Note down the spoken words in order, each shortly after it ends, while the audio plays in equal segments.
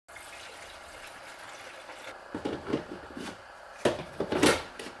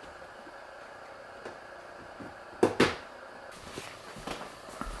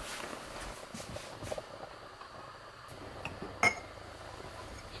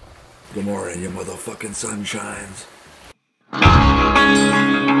Good morning, you motherfucking sunshines.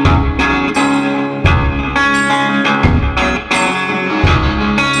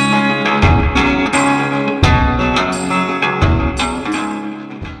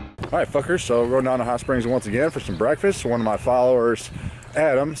 Alright fuckers, so we're going down to Hot Springs once again for some breakfast. One of my followers,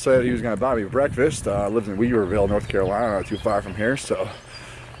 Adam, said he was going to buy me breakfast. Lives in Weaverville, North Carolina, not too far from here, so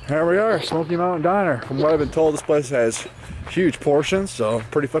here we are, Smoky Mountain Diner. From what I've been told, this place has huge portions, so I'm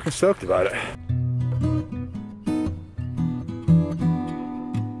pretty fucking stoked about it.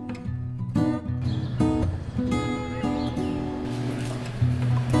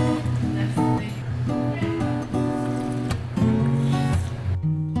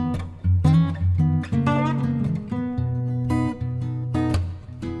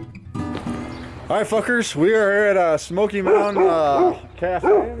 Alright fuckers, we are here at Smoky Mountain Cafe,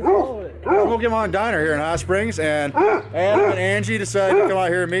 Smoky Mountain Diner here in Hot Springs, and Adam and Angie decided to come out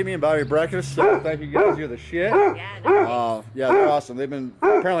here and meet me and buy me breakfast, so thank you guys, you're the shit. Yeah, they're awesome. They've been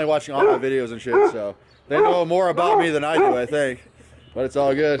apparently watching all my videos and shit, so they know more about me than I do, I think. But it's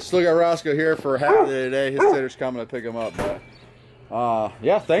all good. Still got Roscoe here for half the day today. His sitter's coming to pick him up, but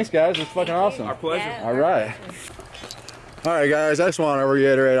yeah, thanks guys, it's fucking awesome. Our pleasure. Alright. Alright guys, I just want to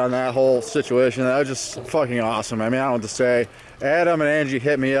reiterate on that whole situation. That was just fucking awesome. I mean, I don't know what to say. Adam and Angie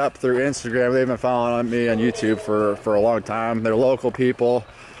hit me up through Instagram. They've been following me on YouTube for a long time. They're local people.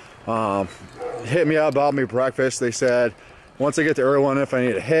 Hit me up, bought me breakfast. They said once I get to Irwin, if I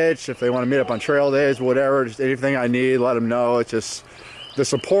need a hitch, if they want to meet up on trail days, whatever, just anything I need, let them know. It's just the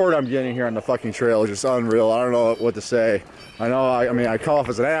support I'm getting here on the fucking trail is just unreal. I don't know what to say. I know, I mean, I come off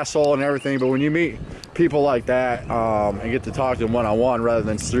as an asshole and everything, but when you meet people like that and get to talk to them one-on-one rather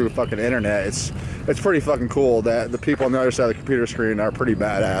than through fucking internet, it's pretty fucking cool that the people on the other side of the computer screen are pretty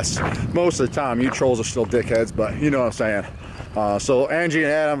badass. Most of the time, you trolls are still dickheads, but you know what I'm saying. So Angie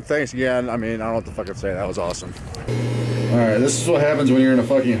and Adam, thanks again. I mean, I don't know what to fucking say. That was awesome. Alright, this is what happens when you're in a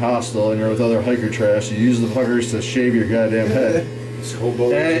fucking hostel and you're with other hiker trash. You use the fuckers to shave your goddamn head.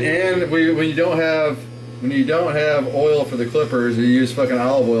 And when you don't have oil for the clippers, you use fucking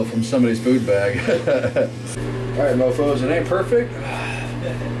olive oil from somebody's food bag. Alright mofos, it ain't perfect.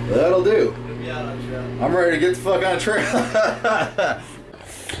 That'll do. I'm ready to get the fuck on trail.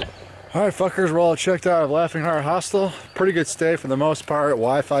 Alright fuckers, we're all checked out of Laughing Heart Hostel. Pretty good stay for the most part.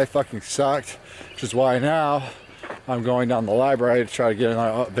 Wi-Fi fucking sucked, which is why now I'm going down the library to try to get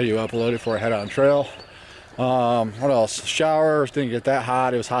another video uploaded before I head on trail. What else? Showers didn't get that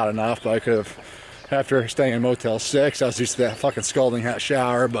hot. It was hot enough, but I could have, after staying in Motel 6, I was used to that fucking scalding hot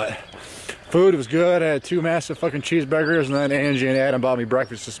shower. But food was good. I had 2 massive fucking cheeseburgers, and then Angie and Adam bought me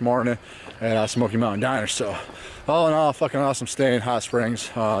breakfast this morning at Smoky Mountain Diner. So all in all, fucking awesome stay in Hot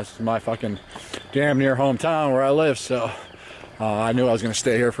Springs. It's my fucking damn near hometown where I live, so I knew I was going to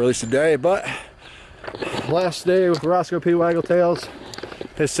stay here for at least a day. But last day with Roscoe P. Waggletails.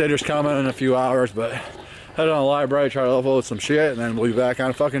 His sitter's coming in a few hours, but head on the library, try to upload some shit, and then we'll be back on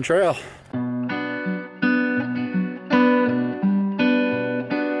the fucking trail.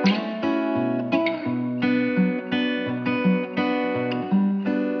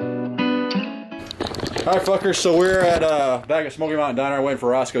 Alright fuckers, so we're at back at Smoky Mountain Diner waiting for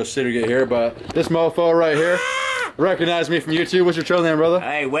Roscoe's sitter to get here, but this mofo right here recognized me from YouTube. What's your trail name, brother?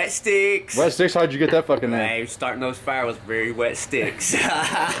 Hey, Wet Sticks. Wet Sticks? How'd you get that fucking name? Hey, starting those fires was very Wet Sticks.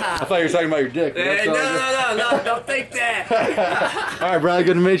 I thought you were talking about your dick. Hey, no, don't think that. Alright, Brad,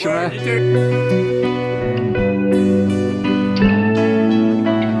 good to meet you, man. You too.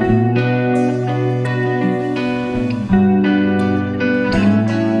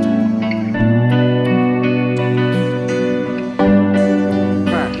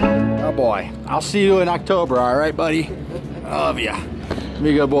 I'll see you in October, all right, buddy? I love ya.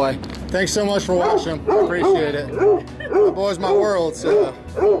 Be a good boy. Thanks so much for watching. Appreciate it. My boy's my world, so.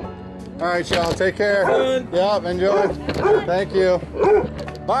 All right, y'all. Take care. Yep, enjoy. Thank you.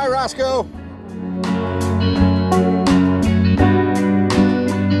 Bye, Roscoe.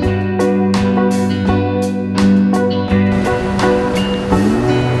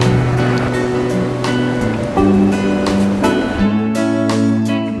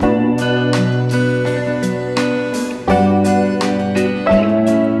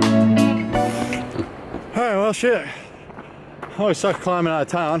 Shit, I always suck climbing out of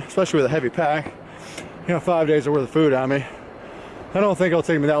town, especially with a heavy pack. You know, 5 days worth of food on me. I don't think it'll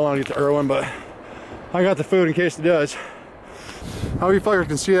take me that long to get to Irwin, but I got the food in case it does. How you fuckers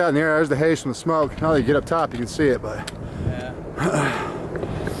can see that in the air, there's the haze from the smoke. Now that you get up top, you can see it, but yeah.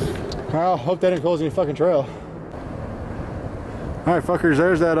 Well, hope that didn't close any fucking trail. Alright fuckers,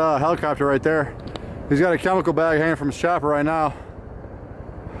 there's that helicopter right there. He's got a chemical bag hanging from his chopper right now.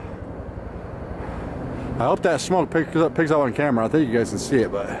 hope that smoke picks up on camera. I think you guys can see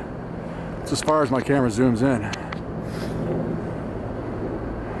it, but it's as far as my camera zooms in.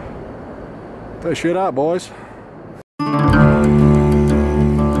 That shit out, boys.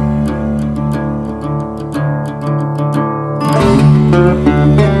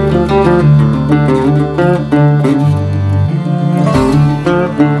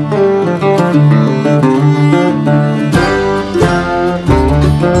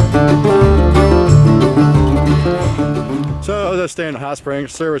 So I was just staying in the hot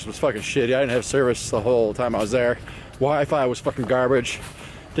springs. Service was fucking shitty. I didn't have service the whole time I was there. Wi-Fi was fucking garbage.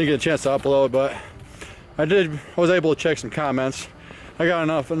 Didn't get a chance to upload, but I was able to check some comments. I got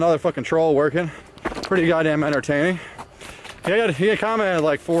another fucking troll working. Pretty goddamn entertaining. He commented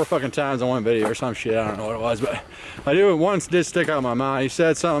like 4 fucking times on one video or some shit. I don't know what it was, but once did stick out in my mind. He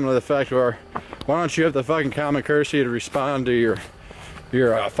said something to the effect where, why don't you have the fucking common courtesy to respond to your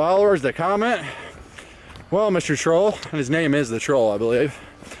followers that comment? Well, Mr. Troll, and his name is the Troll, I believe.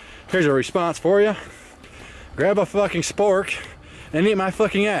 Here's a response for you. Grab a fucking spork and eat my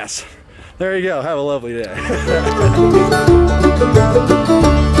fucking ass. There you go. Have a lovely day.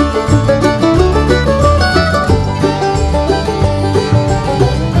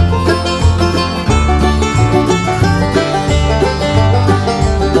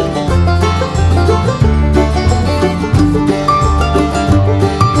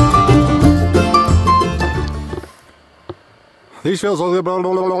 These fields look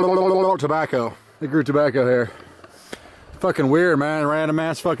like tobacco. They grew tobacco here. Fucking weird, man. Random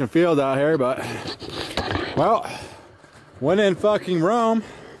ass fucking field out here, but well, when in fucking Rome,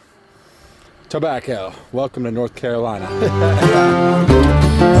 tobacco. Welcome to North Carolina.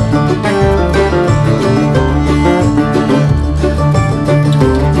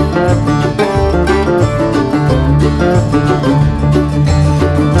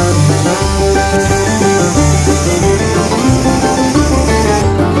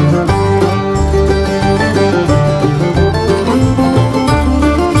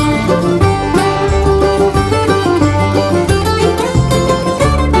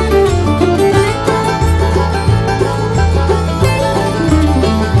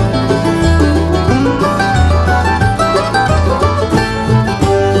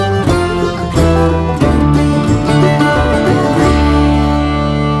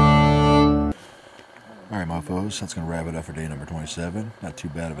 That's gonna wrap it up for day number 27. Not too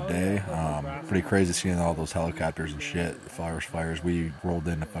bad of a day. Pretty crazy seeing all those helicopters and shit. Fires. We rolled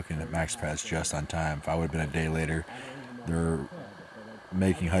into fucking Max Pass just on time. If I would have been a day later, they're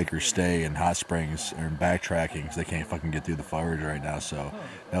making hikers stay in hot springs and backtracking because they can't fucking get through the fires right now. So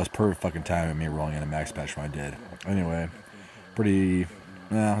that was perfect fucking timing, me rolling into Max Pass when I did. Anyway, it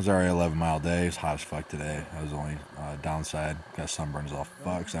was already 11-mile day. It was hot as fuck today. That was the only downside. Got sunburns all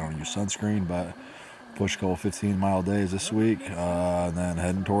fuck, so I don't use sunscreen, but push a couple 15-mile days this week, and then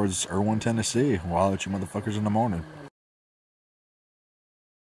heading towards Irwin, Tennessee. Well, I'll let you motherfuckers in the morning.